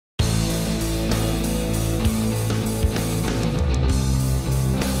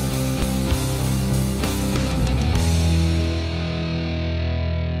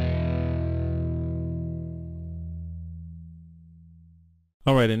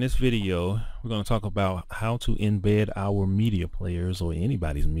Alright, in this video we're going to talk about how to embed our media players or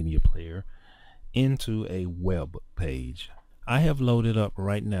anybody's media player into a web page. I have loaded up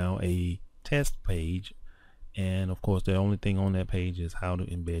right now a test page, and of course the only thing on that page is how to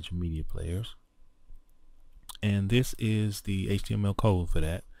embed your media players, and this is the HTML code for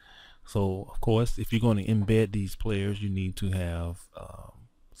that. So of course, if you're going to embed these players, you need to have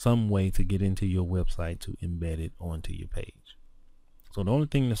some way to get into your website to embed it onto your page. So the only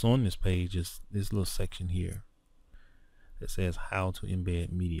thing that's on this page is this little section here that says how to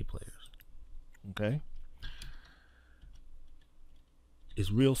embed media players. Okay,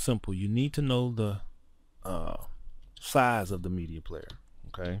 it's real simple. You need to know the size of the media player.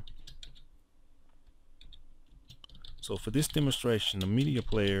 Okay, so for this demonstration, the media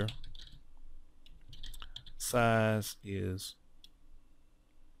player size is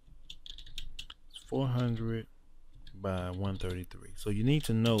 400 by 133. So you need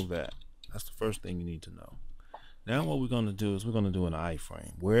to know that. That's the first thing you need to know. Now what we're going to do is we're going to do an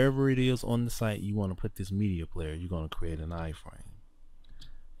iframe. Wherever it is on the site you want to put this media player, you're going to create an iframe.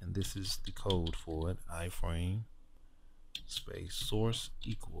 And this is the code for it. Iframe space source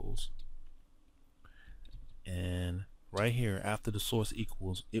equals, and right here after the source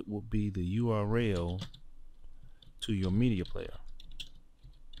equals, it will be the URL to your media player.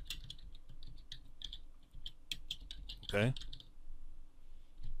 Okay,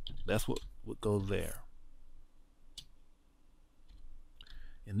 that's what would go there.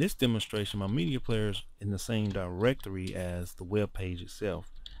 In this demonstration, my media player is in the same directory as the web page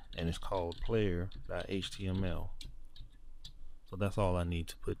itself, and it's called player.html. So that's all I need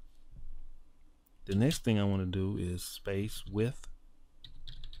to put. The next thing I want to do is space width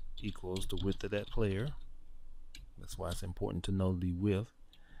equals the width of that player. That's why it's important to know the width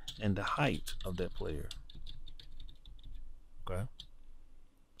and the height of that player. Okay.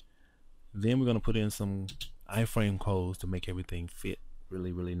 Then we're going to put in some iframe codes to make everything fit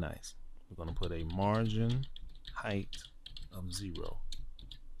really nice. We're going to put a margin height of 0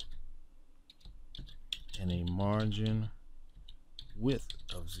 and a margin width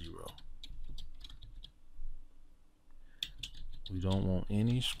of 0. We don't want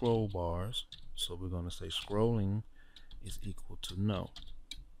any scroll bars, so we're going to say scrolling is equal to no.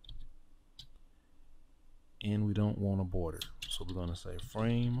 And we don't want a border, so we're going to say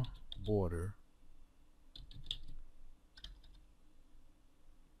frame border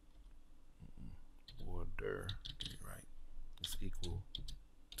get it right, is equal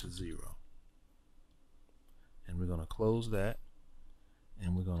to 0. And we're going to close that,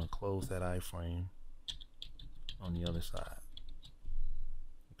 and we're going to close that iframe on the other side.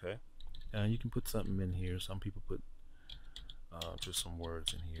 Okay, now you can put something in here. Some people put just some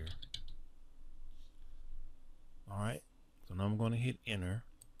words in here. Alright, so now I'm going to hit enter,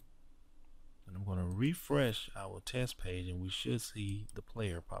 and I'm going to refresh our test page, and we should see the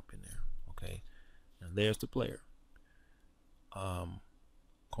player pop in there. Okay, and there's the player. Of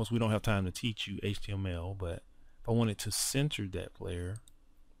course we don't have time to teach you HTML, but if I wanted to center that player,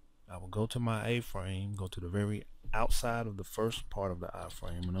 I will go to my iframe, go to the very outside of the first part of the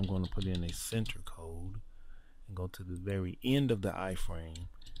iframe, and I'm going to put in a center code, and go to the very end of the iframe,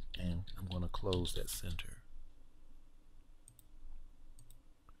 and I'm going to close that center.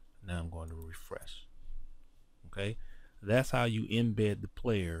 Now I'm going to refresh. Okay, that's how you embed the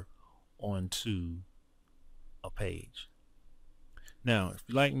player onto a page. Now if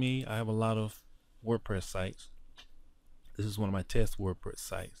you like me, I have a lot of WordPress sites. This is one of my test WordPress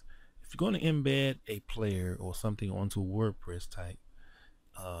sites. If you're going to embed a player or something onto a WordPress type,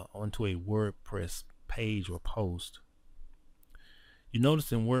 onto a WordPress page or post, you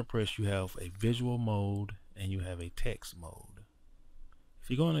notice in WordPress you have a visual mode and you have a text mode. If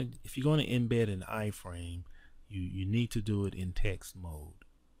you're going to embed an iframe, you need to do it in text mode.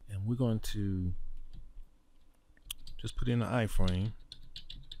 And we're going to just put in an iframe.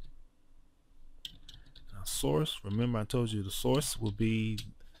 Now source, remember I told you the source will be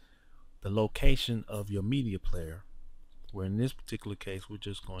the location of your media player, where in this particular case we're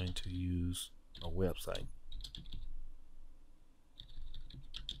just going to use a website.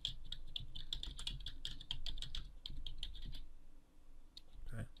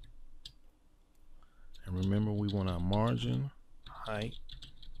 Okay. And remember, we want our margin height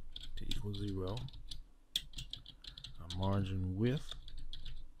to equal 0, our margin width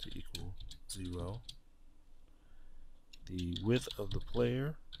to equal 0, the width of the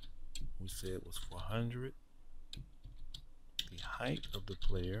player we said was 400, the height of the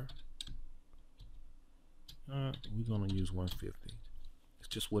player we're going to use 150. It's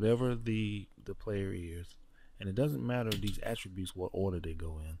just whatever the player is, And it doesn't matter these attributes what order they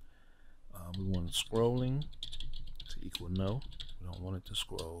go in. We want scrolling to equal no. We don't want it to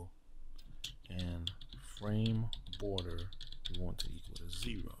scroll. And frame border we want to equal to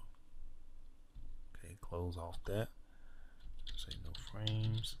 0. Okay, close off that. Say no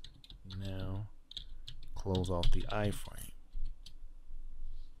frames. Now close off the iframe.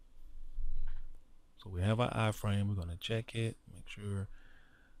 So we have our iframe. We're going to check it, make sure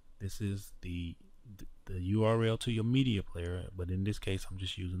this is the URL to your media player, but in this case I'm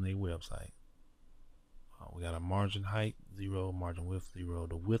just using a website. We got a margin height 0, margin width 0,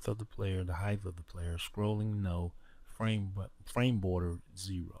 the width of the player, the height of the player, scrolling no, frame border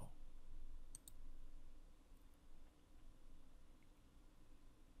 0.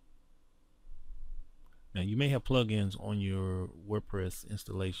 Now you may have plugins on your WordPress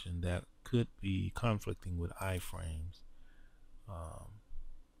installation that could be conflicting with iframes.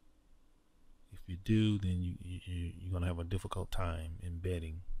 If you do, then you're going to have a difficult time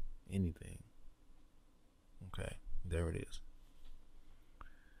embedding anything. Okay, there it is.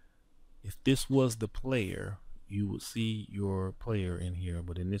 If this was the player, you would see your player in here,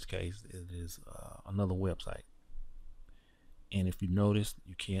 but in this case it is another website. And if you notice,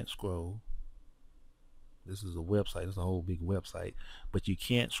 you can't scroll. This is a website, it's a whole big website, but you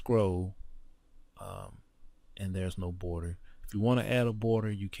can't scroll, and there's no border. If you want to add a border,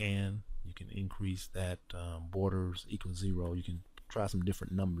 you can increase that borders equals 0. You can try some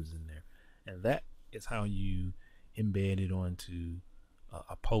different numbers in there, and that is how you embed it onto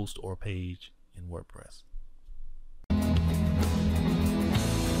a post or page in WordPress.